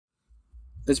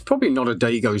There's probably not a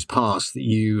day goes past that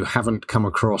you haven't come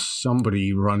across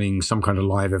somebody running some kind of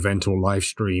live event or live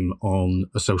stream on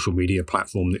a social media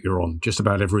platform that you're on. Just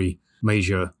about every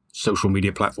major social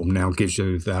media platform now gives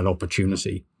you that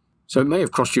opportunity. So it may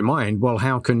have crossed your mind, well,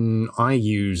 how can I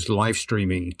use live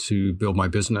streaming to build my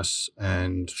business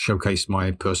and showcase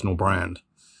my personal brand?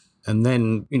 And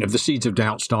then, the seeds of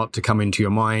doubt start to come into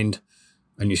your mind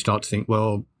and you start to think,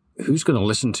 well, who's going to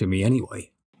listen to me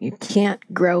anyway? You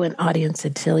can't grow an audience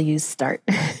until you start.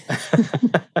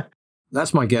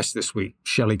 That's my guest this week,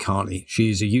 Shelley Carney.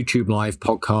 She's a YouTube live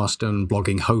podcast and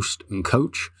blogging host and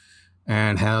coach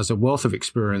and has a wealth of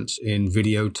experience in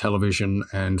video, television,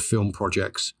 and film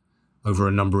projects over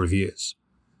a number of years.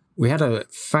 We had a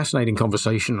fascinating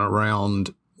conversation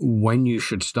around when you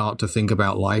should start to think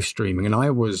about live streaming. And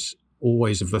I was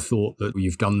always of the thought that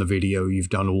you've done the video, you've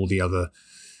done all the other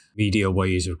media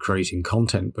ways of creating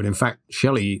content. But in fact,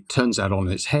 Shelley turns that on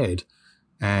its head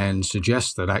and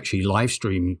suggests that actually live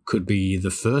stream could be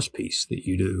the first piece that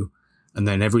you do, and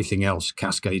then everything else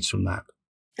cascades from that.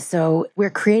 So we're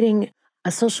creating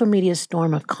a social media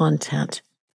storm of content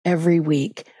every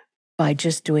week by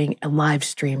just doing a live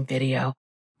stream video.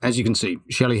 As you can see,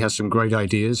 Shelley has some great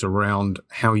ideas around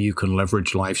how you can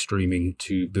leverage live streaming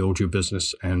to build your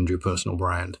business and your personal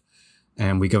brand.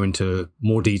 And we go into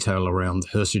more detail around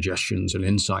her suggestions and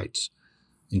insights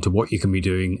into what you can be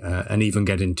doing, and even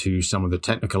get into some of the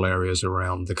technical areas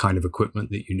around the kind of equipment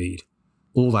that you need.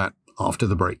 All that after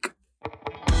the break.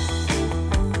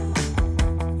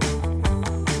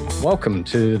 Welcome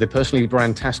to the Personally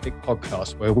Brandtastic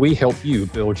podcast, where we help you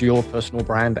build your personal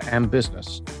brand and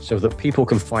business so that people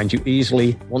can find you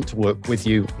easily, want to work with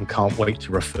you, and can't wait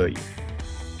to refer you.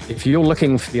 If you're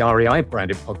looking for the REI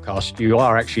branded podcast, you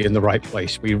are actually in the right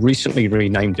place. We recently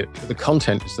renamed it, but the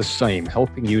content is the same,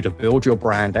 helping you to build your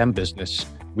brand and business,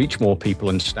 reach more people,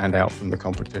 and stand out from the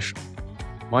competition.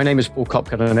 My name is Paul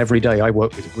Kopkin, and every day I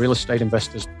work with real estate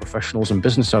investors, professionals, and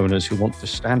business owners who want to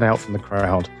stand out from the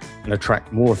crowd and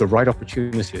attract more of the right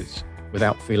opportunities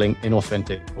without feeling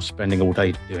inauthentic or spending all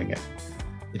day doing it.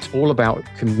 It's all about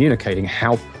communicating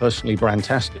how personally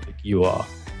brandtastic you are,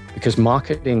 because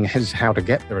marketing is how to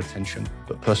get their attention,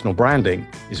 but personal branding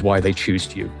is why they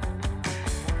choose you.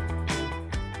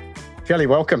 Shelley,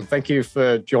 welcome. Thank you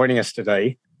for joining us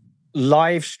today.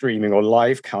 Live streaming or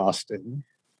live casting,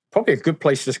 probably a good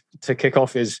place to kick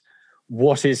off is,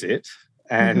 what is it?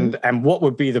 And what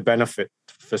would be the benefit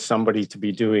for somebody to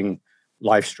be doing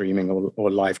live streaming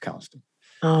or live casting?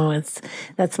 Oh,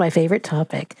 that's my favorite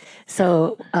topic.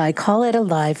 So I call it a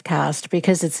live cast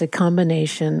because it's a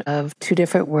combination of two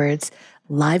different words,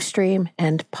 live stream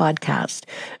and podcast.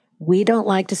 We don't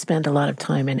like to spend a lot of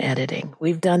time in editing.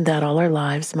 We've done that all our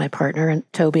lives, my partner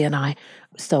and Toby and I.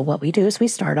 So what we do is we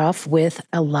start off with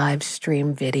a live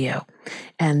stream video,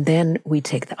 and then we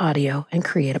take the audio and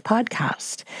create a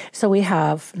podcast. So we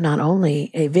have not only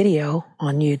a video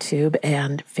on YouTube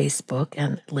and Facebook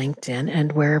and LinkedIn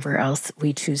and wherever else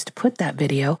we choose to put that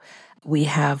video, we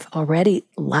have already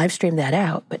live streamed that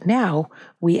out, but now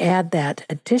we add that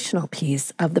additional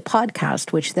piece of the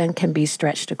podcast, which then can be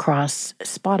stretched across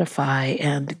Spotify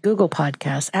and Google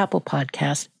Podcasts, Apple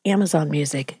Podcasts, Amazon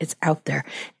Music. It's out there.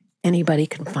 Anybody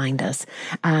can find us.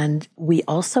 And we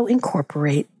also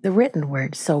incorporate the written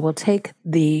word. So we'll take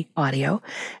the audio,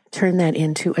 turn that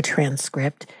into a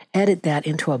transcript, edit that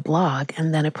into a blog,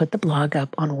 and then I put the blog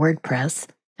up on WordPress.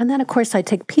 And then, of course, I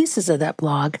take pieces of that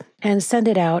blog and send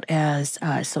it out as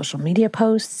social media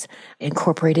posts,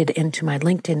 incorporate it into my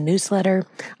LinkedIn newsletter.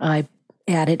 I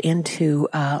add it into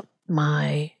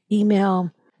my email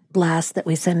blast that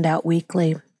we send out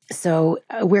weekly. So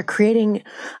we're creating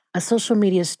a social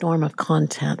media storm of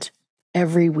content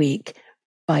every week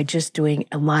by just doing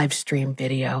a live stream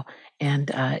video.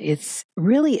 And it's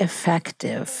really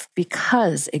effective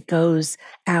because it goes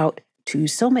out to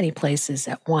so many places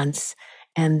at once.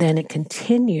 And then it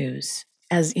continues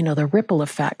as, the ripple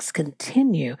effects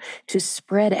continue to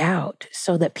spread out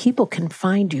so that people can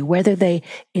find you, whether they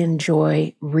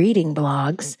enjoy reading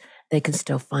blogs, they can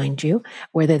still find you.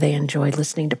 Whether they enjoy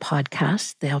listening to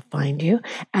podcasts, they'll find you.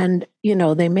 And,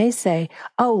 they may say,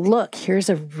 oh, look, here's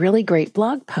a really great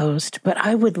blog post, but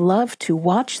I would love to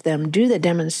watch them do the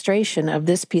demonstration of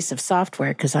this piece of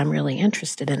software because I'm really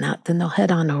interested in that. Then they'll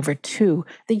head on over to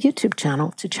the YouTube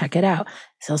channel to check it out.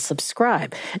 They'll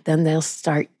subscribe. Then they'll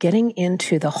start getting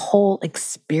into the whole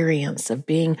experience of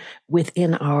being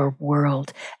within our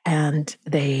world, and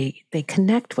they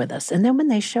connect with us. And then when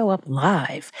they show up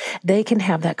live, they can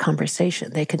have that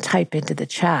conversation. They can type into the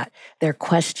chat their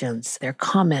questions, their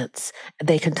comments.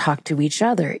 They can talk to each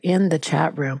other in the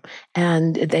chat room,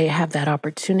 and they have that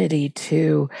opportunity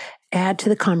to add to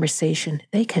the conversation.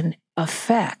 They can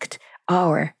affect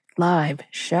our live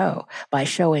show by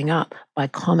showing up, by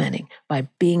commenting, by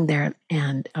being there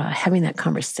and having that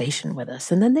conversation with us.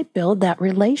 And then they build that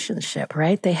relationship,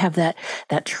 right? They have that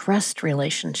trust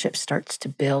relationship starts to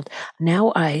build.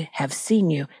 Now I have seen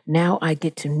you. Now I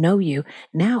get to know you.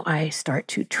 Now I start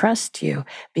to trust you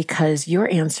because you're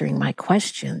answering my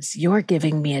questions. You're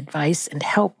giving me advice and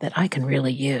help that I can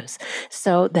really use.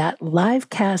 So that live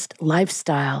cast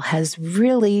lifestyle has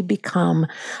really become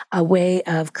a way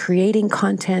of creating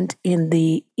content in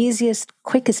the easiest,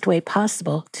 quickest way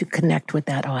possible to connect with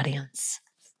that audience.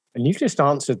 And you've just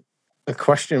answered a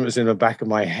question that was in the back of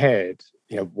my head,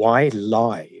 why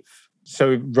live?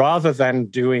 So rather than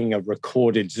doing a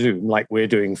recorded Zoom like we're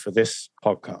doing for this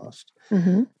podcast,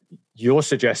 you're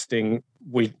suggesting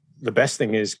the best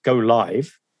thing is go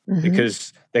live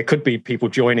because there could be people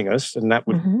joining us and that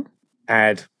would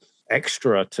add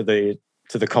extra to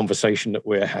the conversation that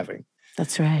we're having.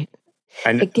 That's right.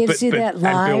 And it gives you that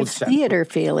live theater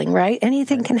feeling, right?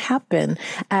 Anything can happen.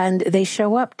 And they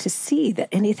show up to see that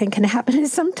anything can happen. And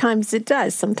sometimes it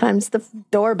does. Sometimes the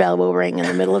doorbell will ring in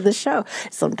the middle of the show.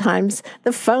 Sometimes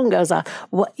the phone goes off.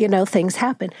 Things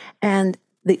happen. And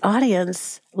the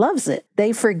audience loves it.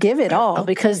 They forgive it all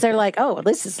because they're like, oh,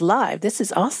 this is live. This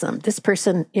is awesome. This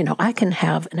person, I can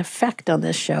have an effect on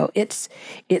this show. It's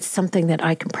something that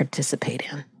I can participate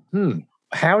in.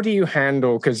 How do you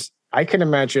handle, because I can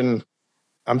imagine,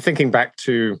 I'm thinking back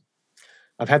to,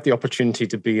 I've had the opportunity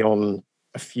to be on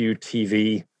a few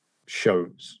TV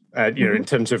shows, in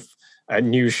terms of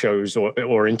news shows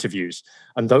or interviews.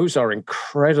 And those are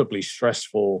incredibly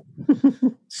stressful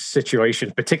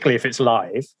situations, particularly if it's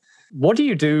live. What do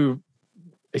you do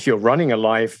if you're running a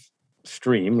live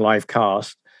stream, live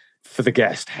cast for the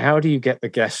guest? How do you get the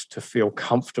guest to feel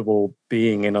comfortable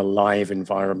being in a live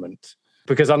environment?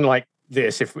 Because unlike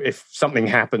this, if something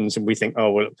happens and we think,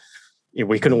 oh, well,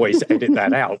 we can always edit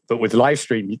that out. But with live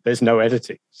stream, there's no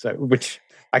editing. So, which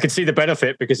I can see the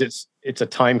benefit because it's a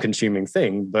time-consuming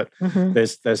thing, but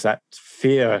there's that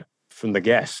fear from the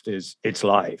guest is it's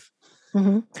live.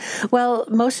 Well,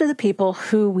 most of the people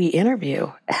who we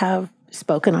interview have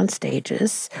spoken on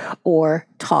stages or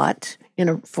taught in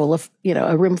a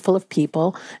room full of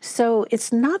people. So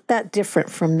it's not that different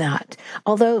from that.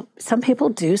 Although some people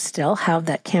do still have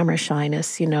that camera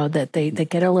shyness, that they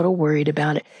get a little worried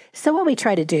about it. So what we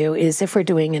try to do is if we're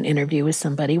doing an interview with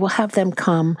somebody, we'll have them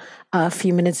come a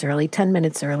few minutes early, 10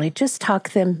 minutes early, just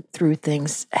talk them through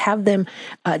things, have them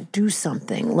do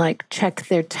something like check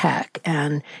their tech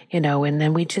and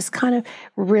then we just kind of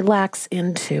relax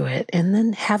into it and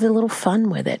then have a little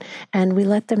fun with it. And we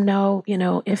let them know,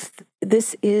 if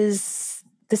this is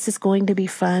going to be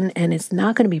fun and it's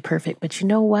not going to be perfect. But you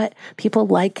know what? People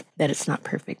like that it's not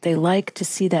perfect. They like to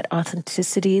see that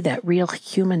authenticity, that real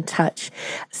human touch.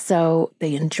 So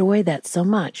they enjoy that so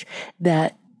much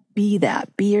that be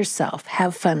yourself,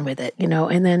 have fun with it,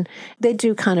 and then they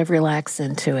do kind of relax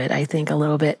into it, I think, a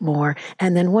little bit more.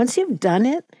 And then once you've done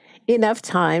it enough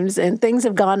times and things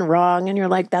have gone wrong and you're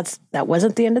like, that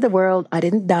wasn't the end of the world. I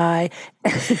didn't die.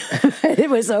 It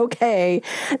was okay.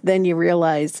 Then you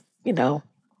realize,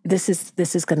 this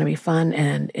is going to be fun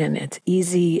and it's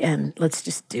easy and let's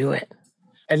just do it.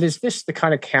 And is this the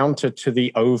kind of counter to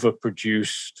the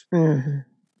overproduced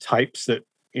types that,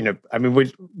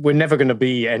 we're never going to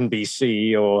be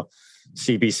NBC or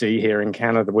CBC here in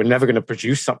Canada. We're never going to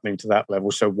produce something to that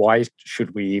level. So why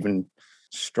should we even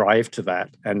strive to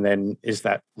that? And then is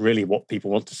that really what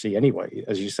people want to see anyway?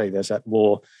 As you say, there's that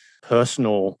more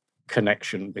personal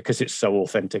connection because it's so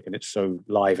authentic and it's so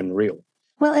live and real.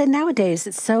 Well, and nowadays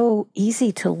it's so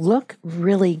easy to look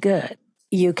really good.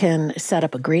 You can set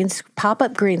up a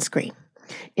pop-up green screen.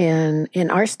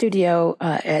 In our studio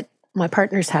at my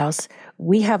partner's house,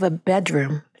 we have a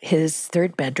bedroom, his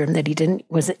third bedroom that he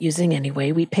wasn't using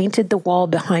anyway. We painted the wall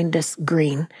behind us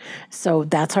green. So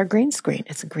that's our green screen.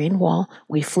 It's a green wall.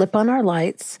 We flip on our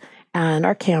lights and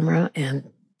our camera and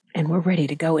we're ready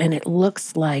to go. And it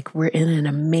looks like we're in an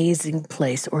amazing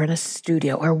place or in a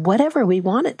studio or whatever we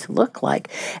want it to look like.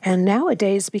 And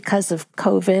nowadays, because of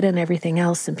COVID and everything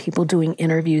else and people doing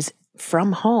interviews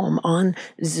from home on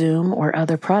Zoom or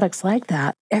other products like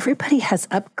that, everybody has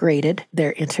upgraded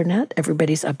their internet.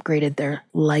 Everybody's upgraded their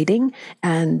lighting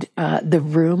and the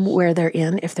room where they're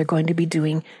in if they're going to be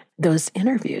doing those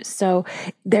interviews. So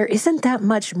there isn't that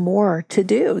much more to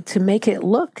do to make it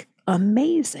look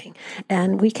amazing.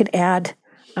 And we can add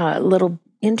little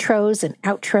intros and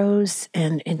outros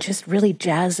and just really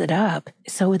jazz it up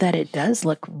so that it does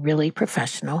look really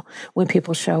professional when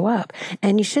people show up.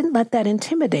 And you shouldn't let that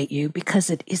intimidate you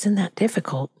because it isn't that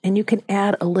difficult. And you can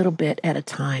add a little bit at a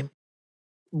time.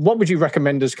 what would you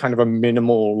recommend as kind of a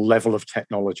minimal level of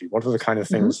technology? What are the kind of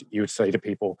things you would say to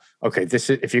people? Okay, this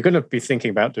is, if you're going to be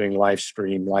thinking about doing live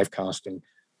stream, live casting,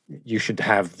 you should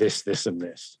have this, this, and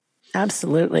this.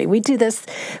 Absolutely. We do this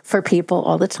for people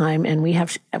all the time, and we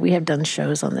have done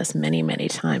shows on this many, many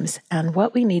times. And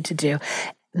what we need to do,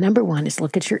 number one, is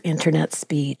look at your internet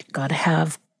speed. Got to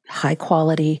have high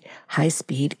quality, high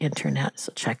speed internet.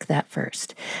 So check that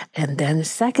first. And then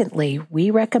secondly,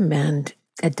 we recommend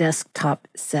a desktop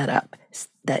setup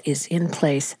that is in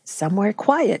place somewhere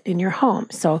quiet in your home.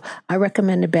 So I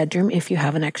recommend a bedroom if you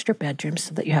have an extra bedroom,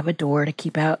 so that you have a door to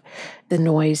keep out the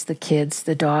noise, the kids,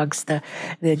 the dogs, the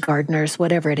gardeners,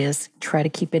 whatever it is. Try to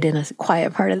keep it in a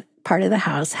quiet part of the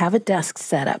house. Have a desk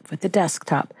set up with the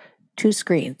desktop, 2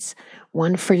 screens,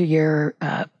 one for your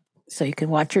so you can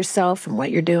watch yourself and what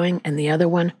you're doing, and the other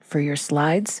one for your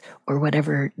slides or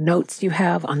whatever notes you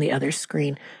have on the other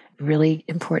screen. Really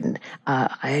important.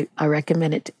 I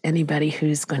recommend it to anybody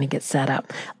who's going to get set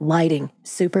up. Lighting,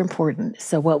 super important.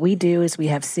 So what we do is we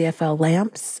have CFL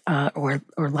lamps or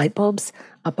light bulbs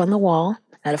up on the wall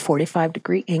at a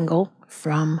 45-degree angle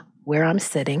from where I'm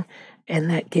sitting,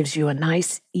 and that gives you a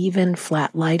nice, even,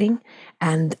 flat lighting.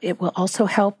 And it will also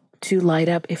help to light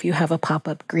up if you have a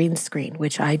pop-up green screen,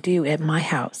 which I do at my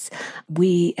house.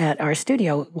 We, at our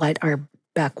studio, light our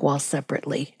back wall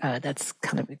separately. That's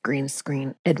kind of a green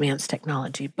screen advanced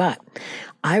technology. But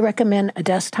I recommend a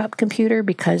desktop computer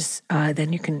because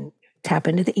then you can tap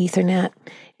into the Ethernet.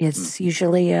 It's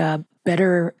usually a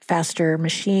better, faster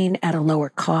machine at a lower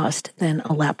cost than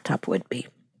a laptop would be.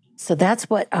 So that's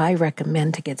what I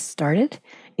recommend to get started.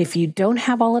 If you don't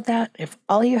have all of that, if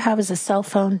all you have is a cell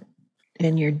phone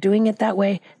and you're doing it that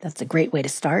way, that's a great way to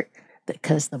start.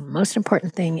 Because the most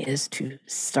important thing is to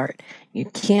start. You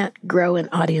can't grow an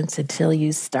audience until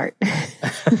you start.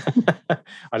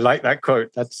 I like that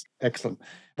quote. That's excellent.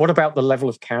 What about the level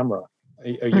of camera?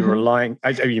 Are you relying?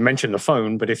 You mentioned the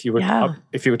phone, but if you were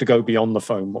to go beyond the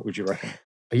phone, what would you recommend?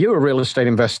 Are you a real estate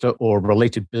investor or a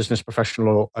related business professional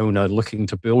or owner looking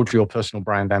to build your personal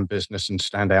brand and business and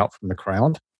stand out from the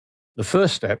crowd? The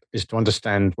first step is to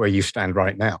understand where you stand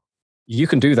right now. You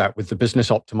can do that with the Business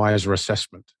Optimizer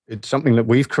Assessment. It's something that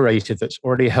we've created that's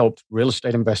already helped real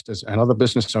estate investors and other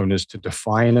business owners to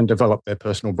define and develop their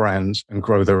personal brands and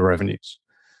grow their revenues.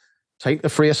 Take the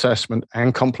free assessment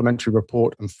and complimentary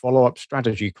report and follow-up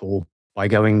strategy call by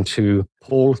going to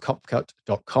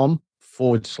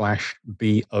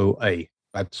paulcopcutt.com/BOA.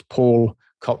 That's Paul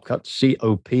Copcutt,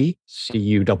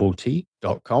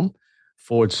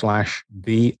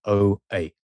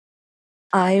 COPCUT.com/BOA.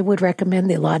 I would recommend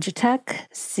the Logitech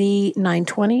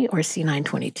C920 or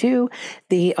C922.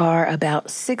 They are about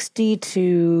 $60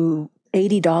 to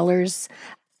 $80.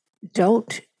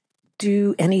 Don't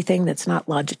do anything that's not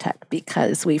Logitech,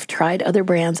 because we've tried other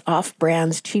brands, off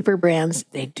brands, cheaper brands.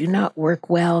 They do not work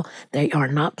well. They are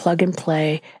not plug and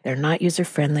play. They're not user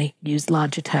friendly. Use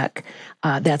Logitech.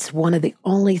 That's one of the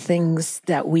only things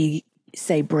that we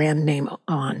say brand name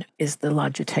on is the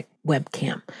Logitech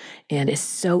webcam. And it's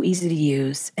so easy to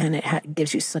use, and it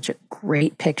gives you such a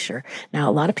great picture. Now,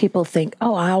 a lot of people think,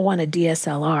 oh, I want a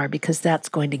DSLR because that's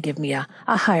going to give me a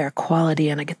higher quality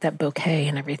and I get that bokeh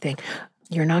and everything.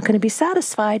 You're not going to be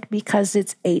satisfied because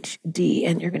it's HD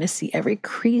and you're going to see every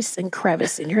crease and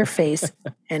crevice in your face.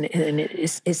 and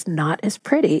it's not as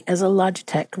pretty as a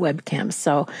Logitech webcam.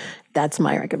 So that's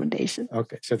my recommendation.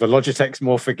 Okay. So the Logitech's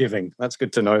more forgiving. That's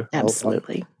good to know.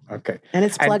 Absolutely. Okay. And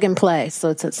it's plug and play.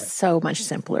 So it's so much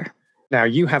simpler. Now,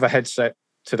 you have a headset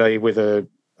today with an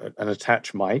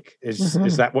attached mic.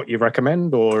 Is that what you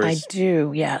recommend? Or I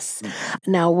do, yes.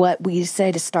 Now, what we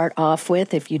say to start off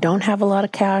with, if you don't have a lot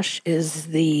of cash, is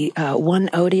the One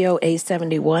Audio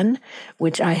A71,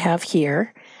 which I have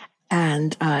here.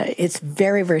 And it's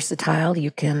very versatile.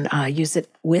 You can use it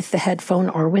with the headphone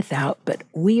or without, but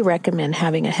we recommend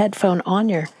having a headphone on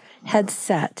your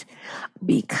headset,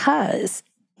 because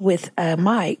with a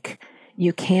mic,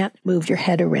 you can't move your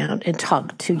head around and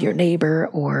talk to your neighbor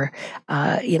or,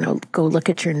 go look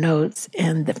at your notes,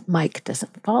 and the mic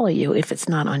doesn't follow you if it's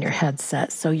not on your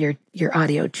headset. So your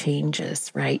audio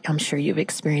changes, right? I'm sure you've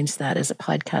experienced that as a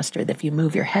podcaster, that if you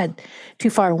move your head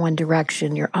too far in one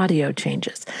direction, your audio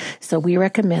changes. So we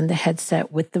recommend the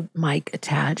headset with the mic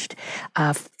attached.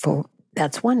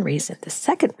 That's one reason. The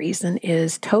second reason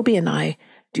is Toby and I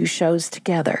do shows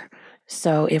together.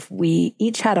 So if we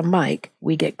each had a mic,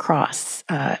 we get cross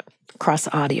cross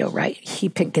audio, right?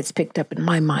 Gets picked up in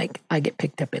my mic. I get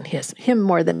picked up in him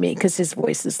more than me because his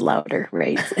voice is louder,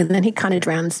 right? And then he kind of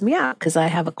drowns me out because I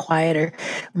have a quieter,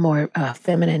 more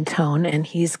feminine tone, and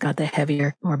he's got the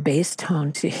heavier, more bass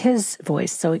tone to his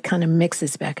voice. So it kind of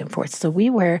mixes back and forth. So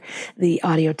we wear the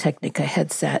Audio Technica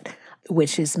headset,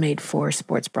 which is made for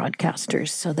sports broadcasters.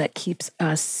 So that keeps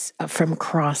us from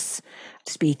cross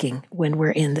speaking when we're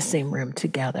in the same room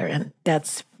together. And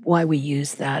that's why we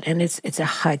use that. And it's a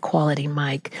high quality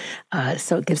mic.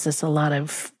 So it gives us a lot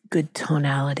of good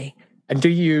tonality. And do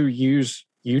you use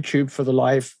YouTube for the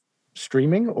live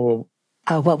streaming or?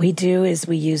 What we do is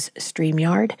we use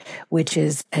StreamYard, which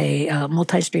is a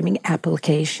multi-streaming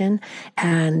application.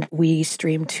 And we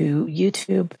stream to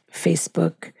YouTube,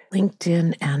 Facebook,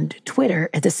 LinkedIn, and Twitter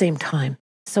at the same time.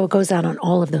 So it goes out on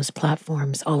all of those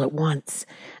platforms all at once.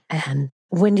 And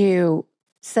when you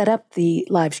set up the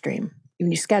live stream, when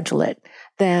you schedule it,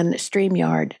 then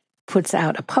StreamYard puts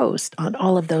out a post on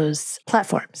all of those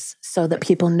platforms so that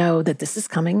people know that this is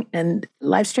coming. And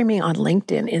live streaming on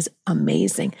LinkedIn is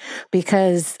amazing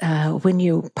because when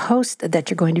you post that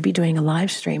you're going to be doing a live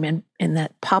stream and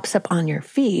that pops up on your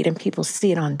feed and people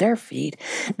see it on their feed,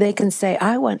 they can say,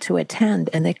 I want to attend.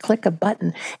 And they click a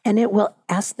button and it will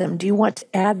ask them, do you want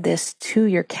to add this to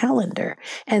your calendar?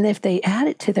 And if they add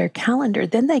it to their calendar,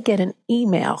 then they get an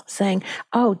email saying,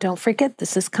 oh, don't forget,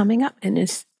 this is coming up. And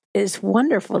it's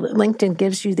wonderful that LinkedIn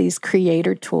gives you these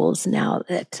creator tools now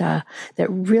that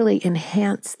really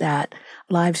enhance that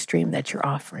live stream that you're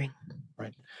offering.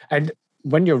 Right. And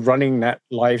when you're running that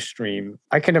live stream,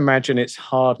 I can imagine it's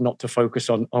hard not to focus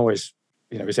on, is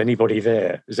anybody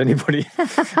there? Is anybody,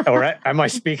 or am I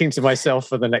speaking to myself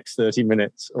for the next 30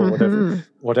 minutes or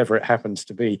whatever it happens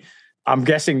to be? I'm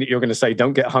guessing that you're going to say,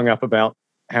 don't get hung up about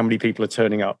how many people are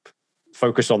turning up.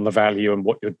 Focus on the value and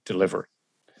what you're delivering.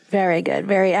 Very good.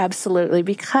 Very absolutely.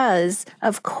 Because,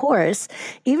 of course,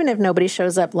 even if nobody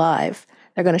shows up live,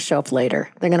 they're going to show up later.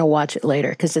 They're going to watch it later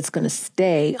because it's going to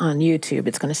stay on YouTube.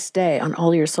 It's going to stay on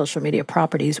all your social media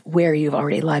properties where you've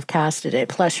already live casted it.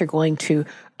 Plus, you're going to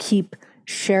keep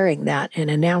sharing that and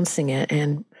announcing it,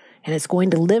 and it's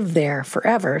going to live there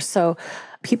forever. So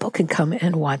people can come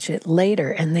and watch it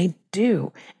later, and they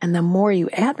do. And the more you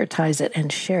advertise it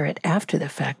and share it after the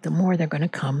fact, the more they're going to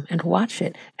come and watch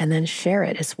it and then share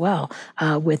it as well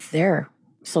with their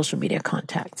social media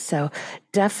contacts. So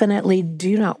definitely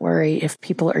do not worry if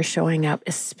people are showing up,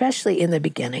 especially in the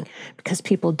beginning, because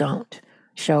people don't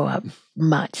show up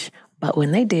much. But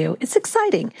when they do, it's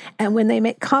exciting. And when they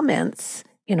make comments,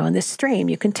 in this stream,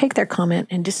 you can take their comment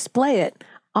and display it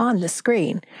on the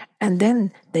screen, and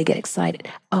then they get excited.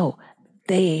 Oh,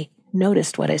 they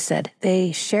noticed what I said.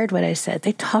 They shared what I said.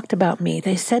 They talked about me.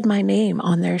 They said my name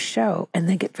on their show, and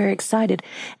they get very excited.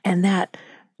 And that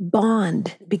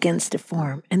bond begins to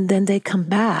form. And then they come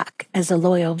back as a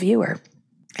loyal viewer,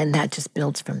 and that just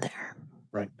builds from there.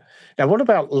 Right. Now, what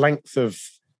about length of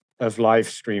live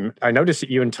stream? I noticed that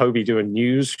you and Toby do a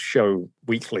news show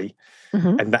weekly.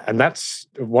 Mm-hmm. And that's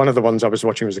one of the ones I was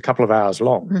watching was a couple of hours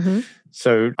long. Mm-hmm.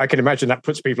 So I can imagine that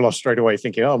puts people off straight away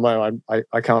thinking, oh, no,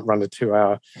 I can't run a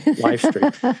 2-hour live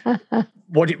stream.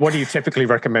 What do you typically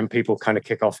recommend people kind of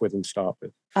kick off with and start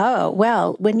with? Oh,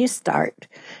 well, when you start,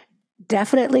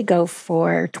 definitely go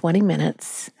for 20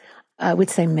 minutes, I would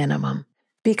say minimum.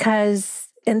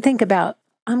 And think about,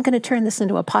 I'm going to turn this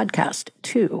into a podcast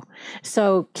too.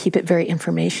 So keep it very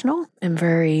informational and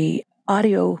very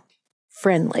audio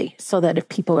friendly so that if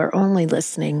people are only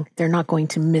listening, they're not going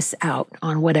to miss out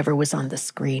on whatever was on the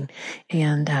screen.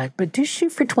 But do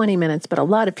shoot for 20 minutes. But a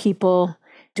lot of people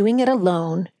doing it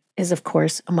alone is, of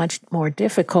course, much more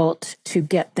difficult to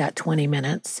get that 20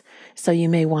 minutes. So you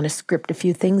may want to script a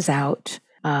few things out.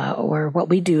 Or what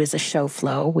we do is a show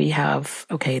flow. We have,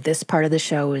 this part of the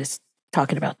show is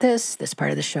talking about this part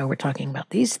of the show, we're talking about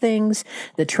these things.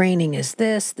 The training is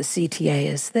this, the CTA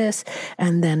is this,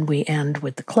 and then we end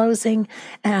with the closing.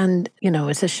 And,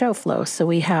 it's a show flow. So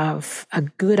we have a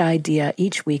good idea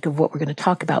each week of what we're going to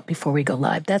talk about before we go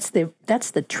live. That's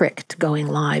the trick to going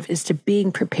live, is to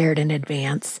being prepared in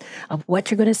advance of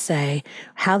what you're going to say,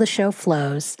 how the show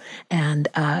flows, and,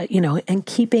 and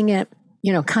keeping it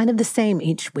kind of the same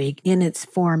each week in its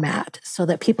format so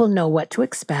that people know what to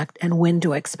expect and when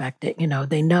to expect it.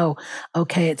 They know,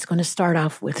 it's going to start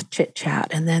off with chit chat,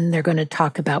 and then they're going to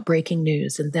talk about breaking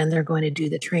news, and then they're going to do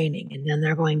the training, and then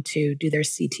they're going to do their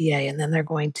CTA, and then they're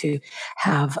going to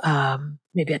have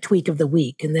maybe a tweak of the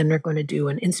week, and then they're going to do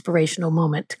an inspirational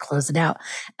moment to close it out.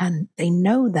 And they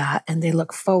know that, and they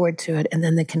look forward to it, and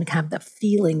then they can have the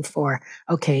feeling for,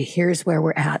 here's where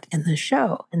we're at in the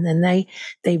show. And then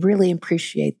they really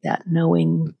appreciate that,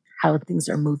 knowing how things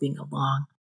are moving along.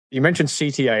 You mentioned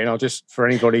CTA, and I'll just, for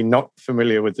anybody not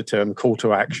familiar with the term call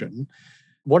to action,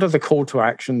 what are the call to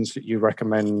actions that you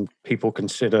recommend people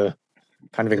consider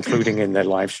kind of including in their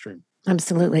live stream?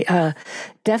 Absolutely.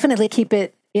 Definitely keep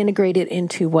it integrated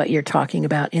into what you're talking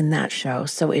about in that show.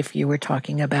 So if you were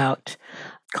talking about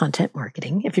content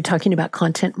marketing, if you're talking about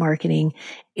content marketing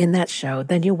in that show,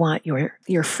 then you want your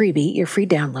freebie, your free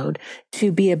download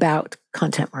to be about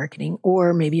content marketing,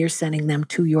 or maybe you're sending them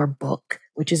to your book,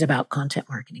 which is about content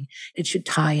marketing. It should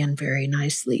tie in very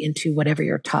nicely into whatever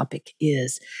your topic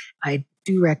is. I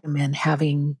do recommend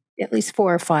having at least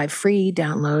 4 or 5 free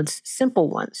downloads, simple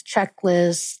ones,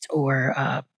 checklist, or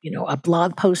a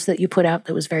blog post that you put out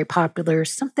that was very popular,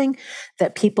 something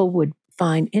that people would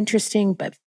find interesting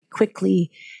but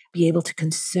quickly be able to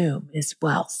consume as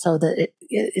well, so that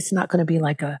it's not going to be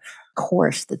like a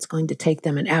course that's going to take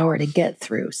them an hour to get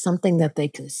through, something that they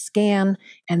can scan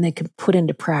and they can put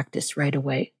into practice right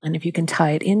away. And if you can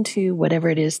tie it into whatever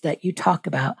it is that you talk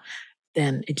about,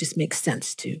 then it just makes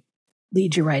sense to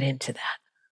lead you right into that.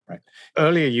 Right.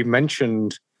 Earlier, you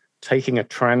mentioned taking a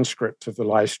transcript of the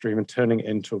live stream and turning it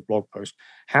into a blog post.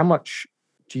 How much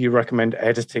do you recommend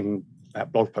editing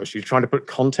that blog post? You're trying to put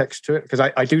context to it? Because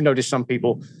I do notice some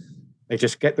people, they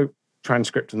just get the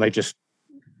transcript and they just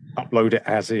upload it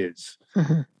as is,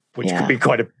 which could be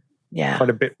quite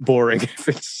a bit boring if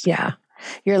it's... Yeah,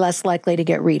 you're less likely to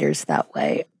get readers that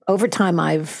way. Over time,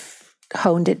 I've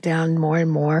honed it down more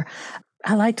and more.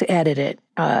 I like to edit it.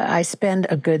 I spend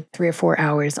a good 3 or 4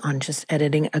 hours on just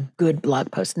editing a good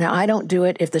blog post. Now, I don't do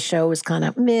it if the show is kind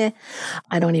of meh.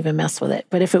 I don't even mess with it.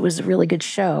 But if it was a really good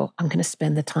show, I'm going to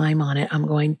spend the time on it. I'm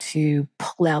going to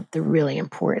pull out the really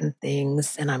important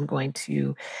things, and I'm going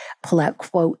to pull out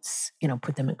quotes,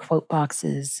 put them in quote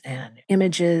boxes and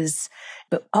images.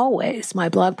 But always, my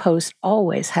blog post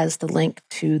always has the link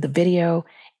to the video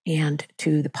and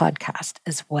to the podcast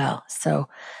as well. So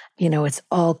it's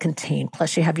all contained.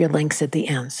 Plus, you have your links at the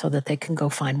end so that they can go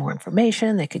find more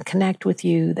information. They can connect with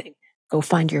you. They go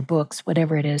find your books,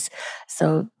 whatever it is.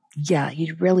 So, yeah,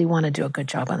 you really want to do a good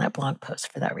job on that blog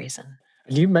post for that reason.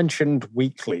 And you mentioned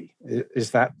weekly. Is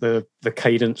that the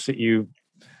cadence that you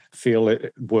feel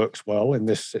it works well in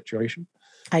this situation?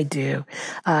 I do.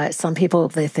 Some people,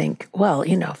 they think, well,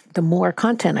 the more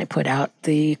content I put out,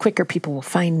 the quicker people will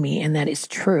find me. And that is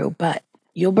true. But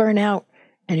you'll burn out.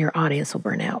 And your audience will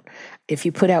burn out. If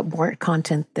you put out more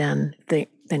content than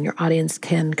your audience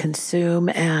can consume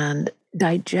and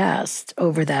digest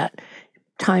over that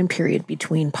time period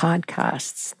between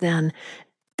podcasts, then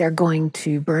they're going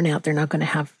to burn out. They're not going to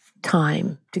have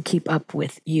time to keep up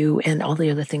with you and all the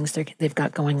other things they've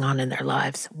got going on in their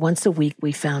lives. Once a week,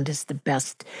 we found is the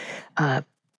best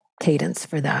cadence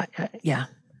for that. Yeah.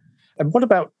 And what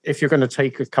about if you're going to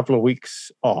take a couple of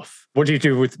weeks off? What do you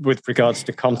do with regards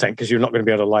to content? Because you're not going to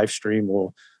be able to live stream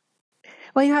or...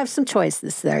 Well, you have some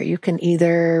choices there. You can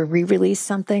either re-release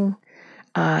something.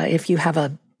 If you have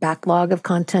a backlog of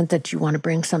content that you want to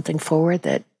bring something forward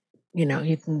that,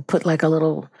 you can put like a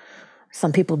little...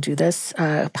 Some people do this.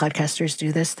 Podcasters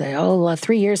do this.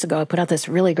 3 years ago, I put out this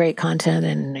really great content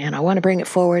and I want to bring it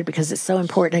forward because it's so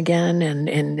important again.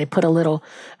 And they put a little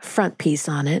front piece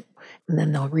on it. And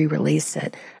then they'll re-release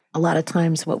it. A lot of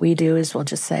times what we do is we'll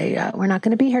just say, we're not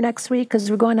going to be here next week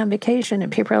because we're going on vacation. And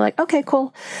people are like, okay,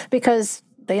 cool. Because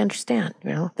they understand,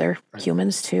 they're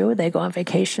humans too. They go on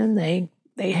vacation. They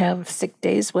have sick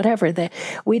days, whatever.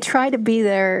 We try to be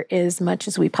there as much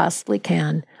as we possibly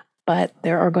can. But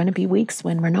there are going to be weeks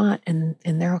when we're not. And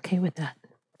they're okay with that.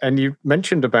 And you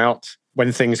mentioned about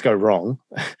when things go wrong,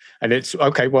 and it's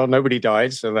okay. Well, nobody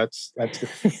died, so that's.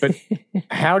 But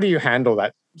how do you handle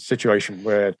that situation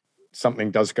where something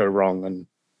does go wrong,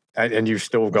 and you've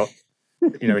still got,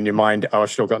 in your mind, I've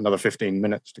still got another 15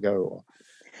 minutes to go?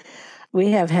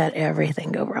 We have had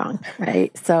everything go wrong,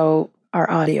 right? So our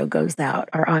audio goes out,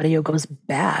 our audio goes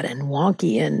bad and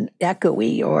wonky and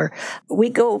echoey, or we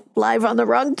go live on the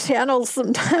wrong channel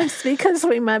sometimes because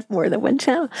we have more than one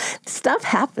channel. Stuff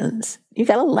happens. You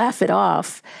got to laugh it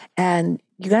off, and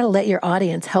you got to let your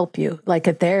audience help you. Like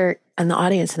if they're in the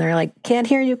audience and they're like, can't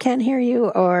hear you,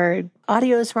 or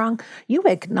audio is wrong, you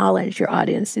acknowledge your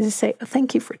audience. You say,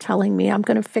 thank you for telling me, I'm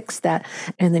going to fix that.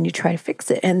 And then you try to fix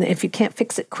it. And if you can't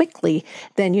fix it quickly,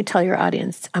 then you tell your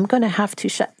audience, I'm going to have to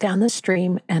shut down the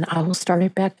stream and I will start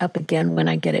it back up again when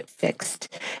I get it fixed.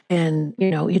 And,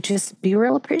 you just be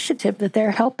real appreciative that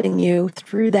they're helping you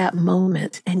through that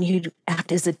moment. And you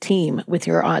act as a team with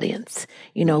your audience.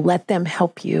 Let them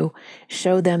help you,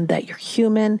 show them that you're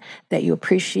human, that you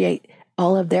appreciate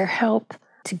all of their help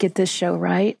to get this show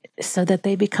right, so that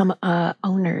they become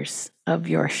owners of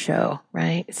your show,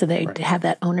 right? So they have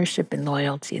that ownership and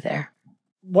loyalty there.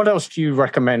 What else do you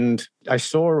recommend? I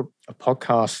saw a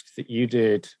podcast that you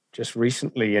did just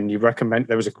recently, and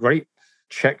there was a great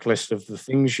checklist of the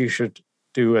things you should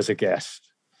do as a guest.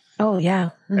 Oh, yeah.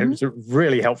 Mm-hmm. It was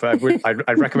really helpful.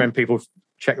 I'd recommend people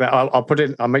check that.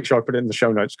 I'll make sure I put it in the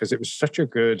show notes because it was such a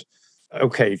good,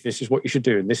 okay, this is what you should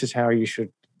do. And this is how you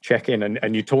should check in.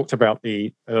 And you talked about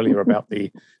earlier about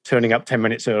the turning up 10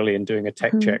 minutes early and doing a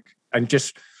tech check and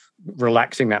just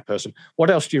relaxing that person.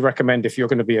 What else do you recommend if you're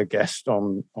going to be a guest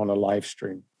on a live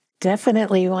stream?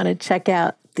 Definitely want to check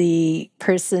out the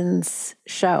person's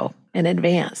show in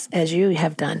advance, as you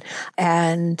have done,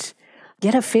 and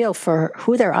get a feel for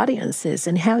who their audience is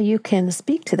and how you can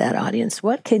speak to that audience.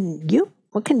 What can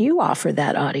you offer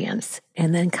that audience?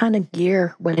 And then kind of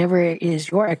gear whatever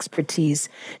is your expertise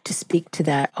to speak to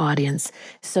that audience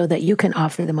so that you can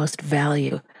offer the most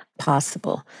value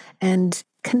possible. And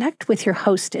connect with your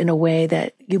host in a way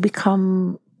that you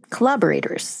become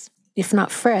collaborators, if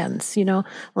not friends,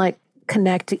 like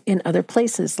connect in other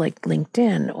places like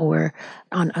LinkedIn or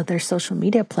on other social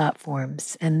media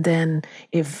platforms. And then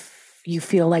if you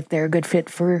feel like they're a good fit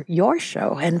for your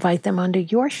show, invite them onto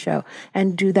your show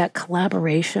and do that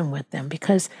collaboration with them,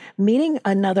 because meeting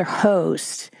another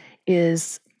host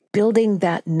is building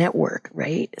that network,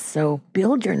 right? So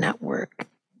build your network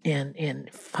and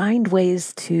find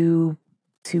ways to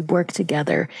work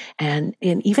together. And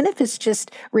even if it's just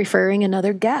referring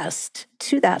another guest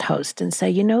to that host and say,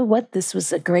 you know what, this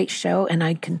was a great show. And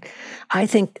I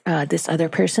think this other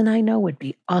person I know would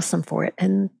be awesome for it.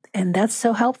 And that's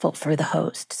so helpful for the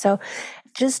host. So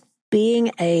just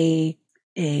being a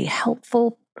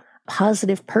helpful,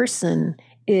 positive person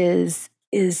is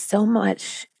so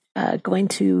much going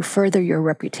to further your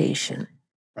reputation.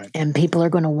 Right. And people are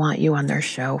going to want you on their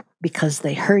show because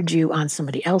they heard you on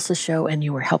somebody else's show and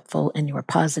you were helpful and you were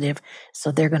positive.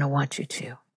 So they're going to want you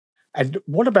too. And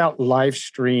what about live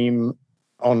stream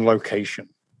on location?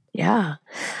 Yeah.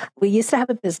 We used to have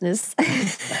a business,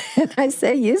 and I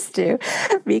say used to,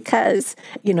 because,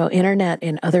 internet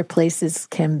in other places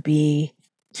can be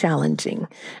challenging.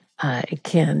 It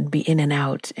can be in and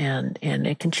out, and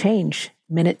it can change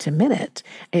minute to minute.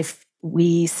 If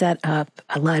we set up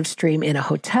a live stream in a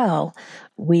hotel,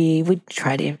 we would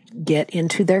try to get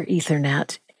into their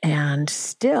Ethernet. And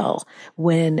still,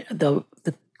 when the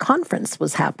conference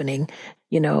was happening,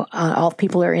 all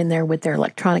people are in there with their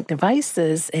electronic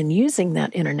devices and using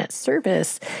that internet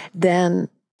service, then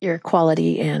your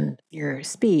quality and your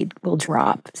speed will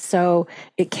drop. So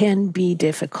it can be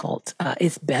difficult.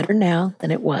 It's better now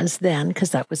than it was then, because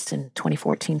that was in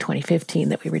 2014, 2015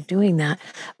 that we were doing that.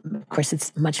 Of course,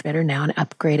 it's much better now and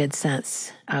upgraded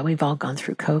since we've all gone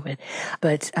through COVID.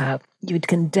 But you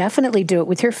can definitely do it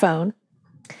with your phone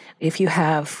if you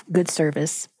have good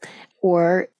service,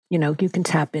 or, you can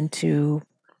tap into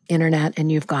internet and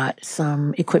you've got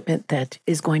some equipment that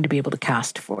is going to be able to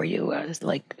cast for you,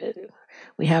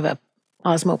 we have a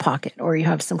Osmo Pocket, or you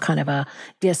have some kind of a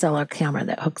DSLR camera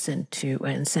that hooks into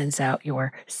and sends out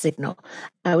your signal.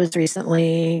 I was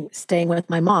recently staying with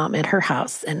my mom at her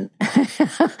house, and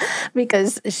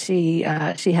because she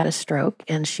had a stroke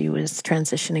and she was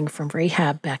transitioning from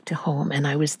rehab back to home, and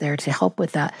I was there to help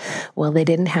with that. Well, they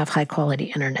didn't have high quality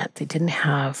internet. They didn't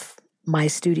have my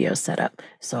studio set up.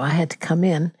 So I had to come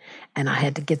in and I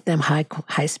had to get them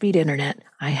high speed internet.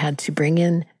 I had to bring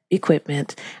in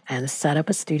equipment and set up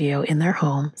a studio in their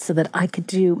home so that I could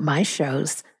do my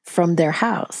shows from their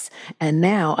house. And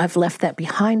now I've left that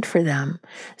behind for them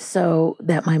so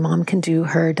that my mom can do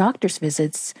her doctor's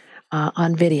visits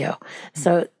on video.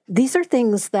 So these are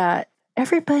things that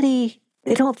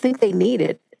they don't think they need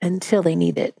it until they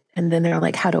need it. And then they're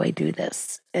like, how do I do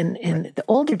this? And the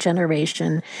older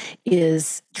generation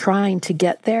is trying to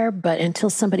get there, but until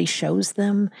somebody shows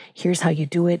them, here's how you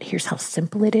do it, here's how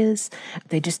simple it is,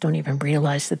 they just don't even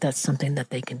realize that that's something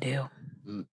that they can do.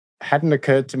 Hadn't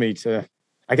occurred to me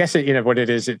I guess what it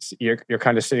is, it's you're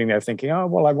kind of sitting there thinking, oh,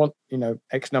 well, I want,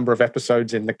 X number of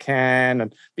episodes in the can,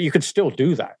 but you could still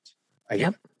do that.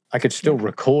 I could still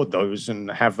record those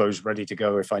and have those ready to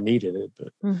go if I needed it.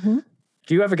 But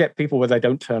do you ever get people where they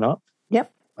don't turn up?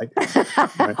 Yep.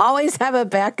 Right. Always have a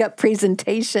backup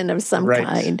presentation of some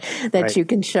kind that you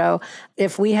can show.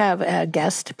 If we have a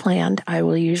guest planned, I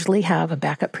will usually have a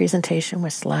backup presentation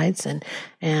with slides, and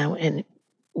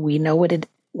we know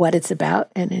what it's about,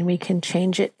 and then we can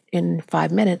change it in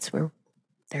 5 minutes. Where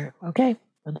they're okay,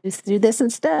 we'll just do this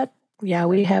instead. Yeah,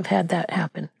 we have had that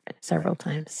happen several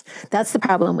times. That's the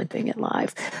problem with doing it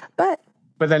live, but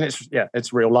then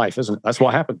it's real life, isn't it? That's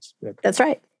what happens. That's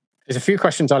right. There's a few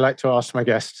questions I like to ask my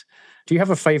guests. Do you have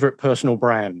a favorite personal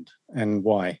brand, and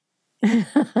why?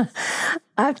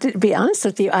 I have to be honest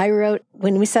with you.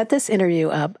 When we set this interview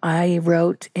up, I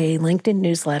wrote a LinkedIn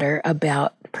newsletter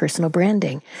about personal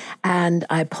branding. And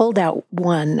I pulled out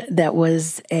one that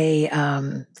was a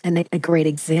great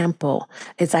example.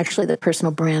 It's actually the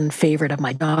personal brand favorite of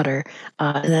my daughter,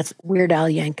 and that's Weird Al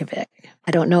Yankovic.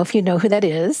 I don't know if you know who that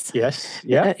is. Yes,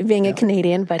 yeah. Being a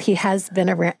Canadian, but he has been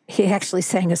around. He actually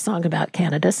sang a song about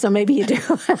Canada, so maybe you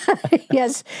do.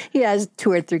 he has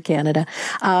toured through Canada,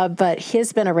 but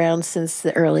he's been around since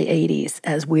the early '80s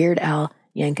as Weird Al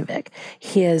Yankovic.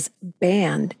 His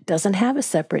band doesn't have a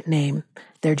separate name.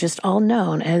 They're just all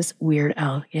known as Weird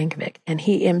Al Yankovic, and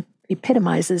he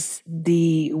epitomizes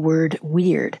the word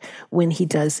weird when he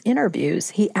does interviews.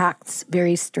 He acts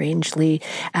very strangely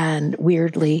and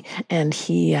weirdly, and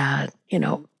he's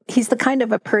the kind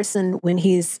of a person when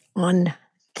he's on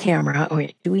camera or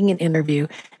doing an interview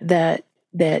that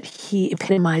he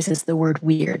epitomizes the word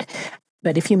weird.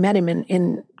 But if you met him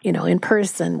in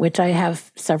person, which I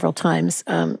have several times,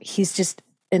 he's just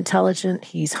intelligent,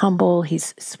 he's humble,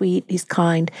 he's sweet, he's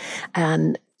kind,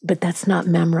 but that's not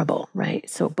memorable, right?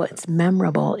 So what's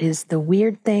memorable is the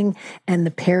weird thing and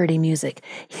the parody music.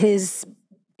 He's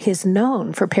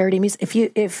known for parody music.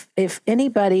 If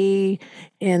anybody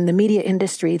in the media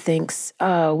industry thinks,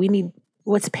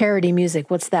 what's parody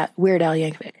music? What's that? Weird Al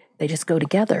Yankovic. They just go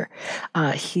together.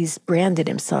 He's branded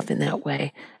himself in that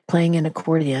way, playing an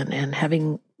accordion and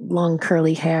having long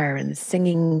curly hair and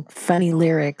singing funny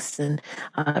lyrics. And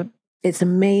it's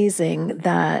amazing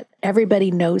that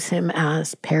everybody knows him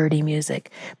as parody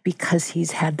music because he's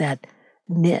had that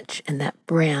niche and that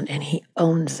brand and he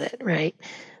owns it, right?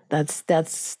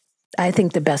 That's I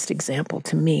think the best example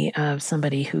to me of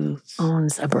somebody who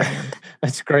owns a brand.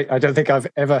 That's great. I don't think I've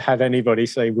ever had anybody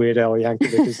say Weird Al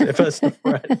Yankovic is their personal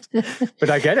brand. But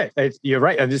I get it. You're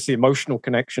right. And it's the emotional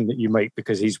connection that you make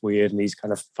because he's weird and he's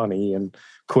kind of funny and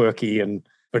quirky,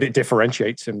 but it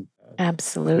differentiates him.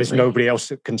 Absolutely. There's nobody else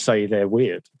that can say they're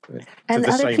weird. And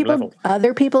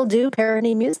other people do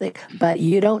parody music, but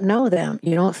you don't know them.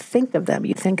 You don't think of them.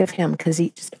 You think of him because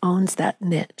he just owns that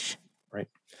niche. Right.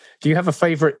 Do you have a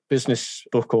favorite business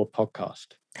book or podcast?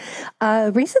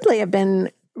 Recently, I've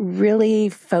been really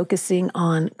focusing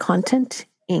on Content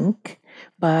Inc.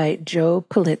 by Joe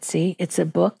Pulizzi. It's a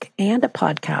book and a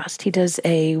podcast. He does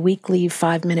a weekly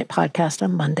 5-minute podcast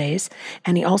on Mondays,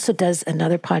 and he also does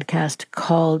another podcast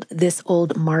called This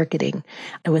Old Marketing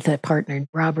with a partner,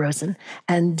 Rob Rosen.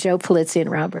 And Joe Pulizzi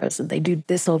and Rob Rosen, they do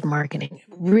This Old Marketing.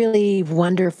 Really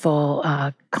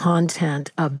wonderful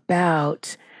content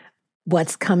about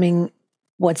what's coming,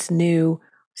 what's new,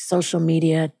 social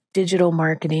media, digital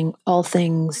marketing, all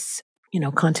things,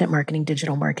 content marketing,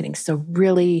 digital marketing. So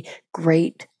really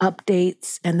great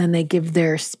updates. And then they give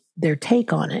their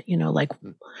take on it, like,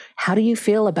 how do you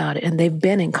feel about it? And they've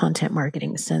been in content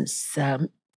marketing since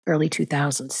early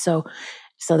 2000s. So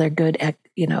they're good at,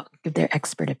 give their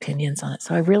expert opinions on it.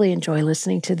 So I really enjoy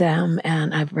listening to them,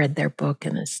 and I've read their book,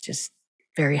 and it's just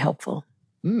very helpful.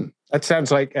 That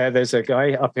sounds like there's a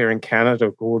guy up here in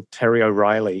Canada called Terry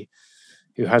O'Reilly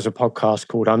who has a podcast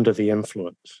called Under the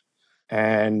Influence.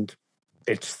 And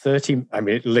it's 30,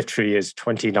 it literally is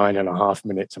 29 and a half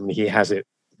minutes. He has it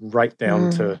right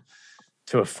down to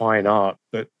a fine art,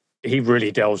 but he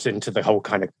really delves into the whole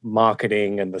kind of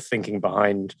marketing and the thinking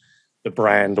behind the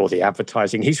brand or the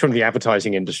advertising. He's from the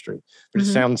advertising industry, but it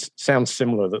sounds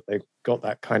similar that they've got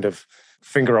that kind of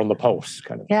finger on the pulse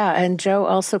kind of. Yeah, and Joe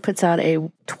also puts out a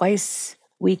twice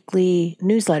weekly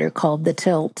newsletter called The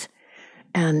Tilt,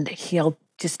 and he'll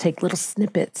just take little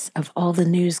snippets of all the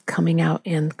news coming out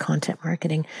in content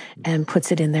marketing and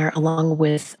puts it in there along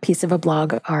with a piece of a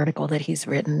blog article that he's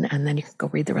written, and then you can go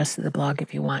read the rest of the blog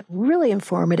if you want. Really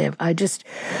informative. I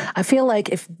feel like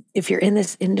if you're in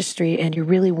this industry and you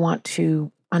really want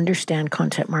to understand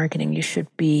content marketing, you should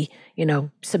be,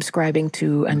 subscribing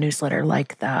to a newsletter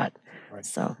like that. Right.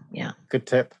 So, yeah. Good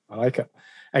tip. I like it.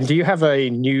 And do you have a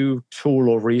new tool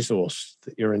or resource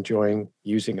that you're enjoying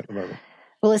using at the moment?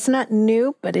 Well, it's not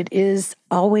new, but it is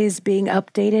always being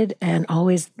updated and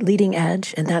always leading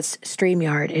edge, and that's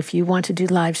StreamYard. If you want to do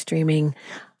live streaming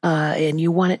and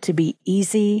you want it to be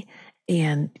easy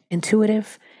and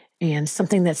intuitive and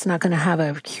something that's not going to have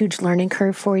a huge learning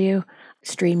curve for you,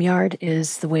 StreamYard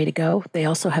is the way to go. They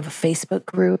also have a Facebook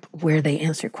group where they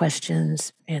answer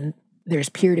questions, and there's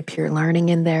peer-to-peer learning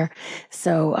in there.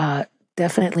 So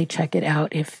definitely check it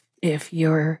out if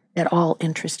you're at all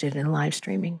interested in live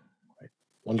streaming.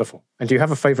 Wonderful. And do you have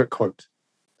a favorite quote?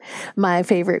 My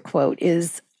favorite quote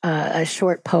is a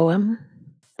short poem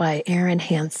by Aaron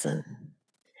Hansen.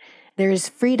 There is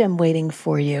freedom waiting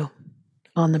for you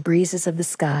on the breezes of the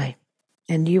sky,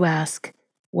 and you ask,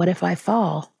 what if I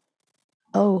fall?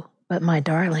 Oh, but my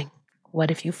darling,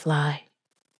 what if you fly?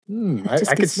 It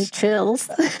just I gives me chills.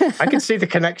 I could see the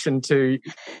connection to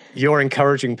you're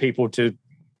encouraging people to,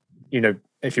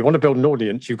 if you want to build an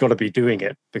audience, you've got to be doing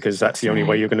it, because that's the only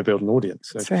way you're going to build an audience.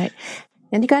 So. That's right.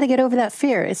 And you got to get over that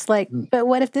fear. It's like, but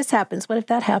what if this happens? What if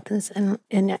that happens?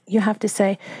 And you have to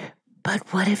say,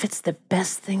 but what if it's the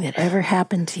best thing that ever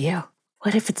happened to you?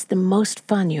 What if it's the most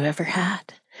fun you ever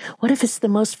had? What if it's the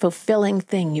most fulfilling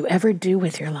thing you ever do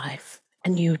with your life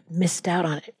and you missed out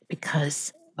on it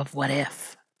because of what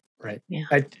if? Right. Yeah.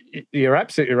 You're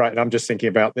absolutely right. And I'm just thinking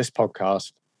about this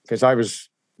podcast because I was,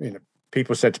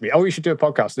 people said to me, oh, you should do a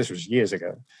podcast. This was years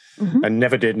ago. And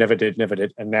never did.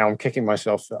 And now I'm kicking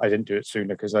myself that I didn't do it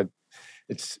sooner because I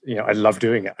love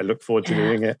doing it. I look forward to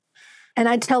doing it. And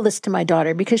I tell this to my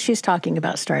daughter because she's talking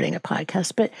about starting a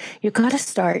podcast, but you got to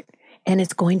start and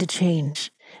it's going to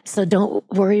change. So don't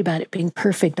worry about it being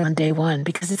perfect on day one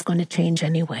because it's going to change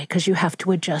anyway because you have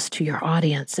to adjust to your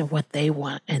audience and what they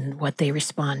want and what they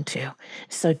respond to.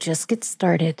 So just get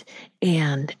started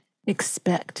and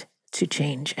expect to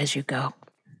change as you go.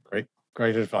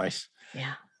 Great advice.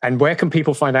 Yeah. And where can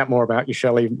people find out more about you,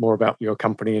 Shelley, more about your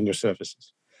company and your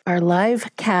services? Our live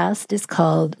cast is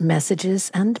called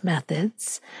Messages and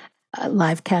Methods,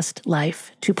 Livecast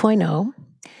Life 2.0.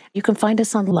 You can find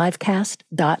us on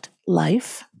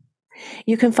livecast.life.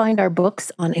 You can find our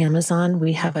books on Amazon.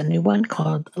 We have a new one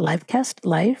called Livecast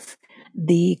Life,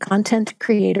 The Content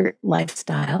Creator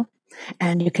Lifestyle.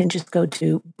 And you can just go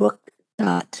to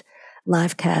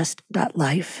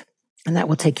book.livecast.life, and that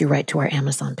will take you right to our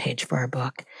Amazon page for our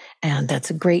book. And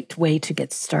that's a great way to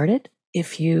get started.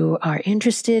 If you are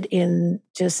interested in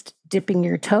just dipping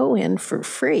your toe in for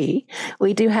free,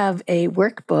 we do have a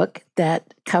workbook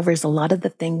that covers a lot of the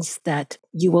things that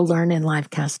you will learn in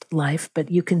Livecast Life,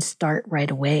 but you can start right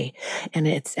away. And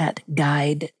it's at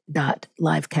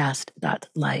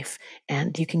guide.livecast.life.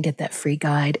 And you can get that free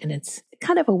guide. And it's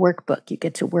kind of a workbook. You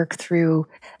get to work through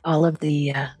all of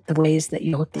the ways that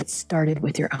you'll get started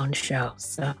with your own show.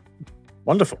 So.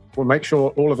 Wonderful. We'll make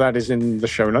sure all of that is in the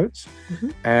show notes.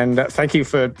 And thank you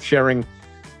for sharing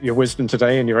your wisdom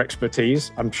today and your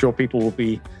expertise. I'm sure people will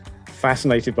be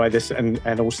fascinated by this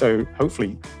and also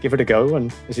hopefully give it a go.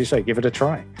 And as you say, give it a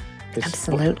try.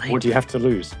 Absolutely. What do you have to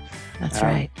lose? That's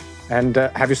right. And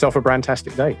have yourself a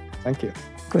brandtastic day. Thank you.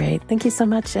 Great. Thank you so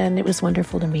much. And it was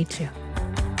wonderful to meet you.